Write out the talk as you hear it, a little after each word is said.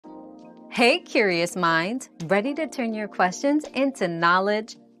Hey, curious minds, ready to turn your questions into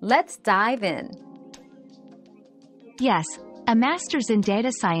knowledge? Let's dive in. Yes, a master's in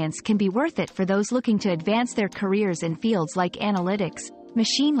data science can be worth it for those looking to advance their careers in fields like analytics,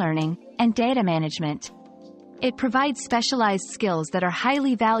 machine learning, and data management. It provides specialized skills that are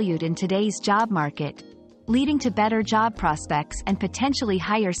highly valued in today's job market, leading to better job prospects and potentially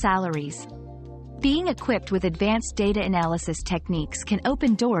higher salaries. Being equipped with advanced data analysis techniques can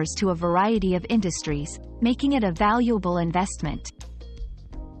open doors to a variety of industries, making it a valuable investment.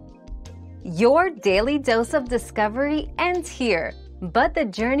 Your daily dose of discovery ends here, but the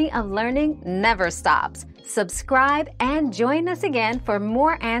journey of learning never stops. Subscribe and join us again for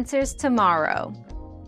more answers tomorrow.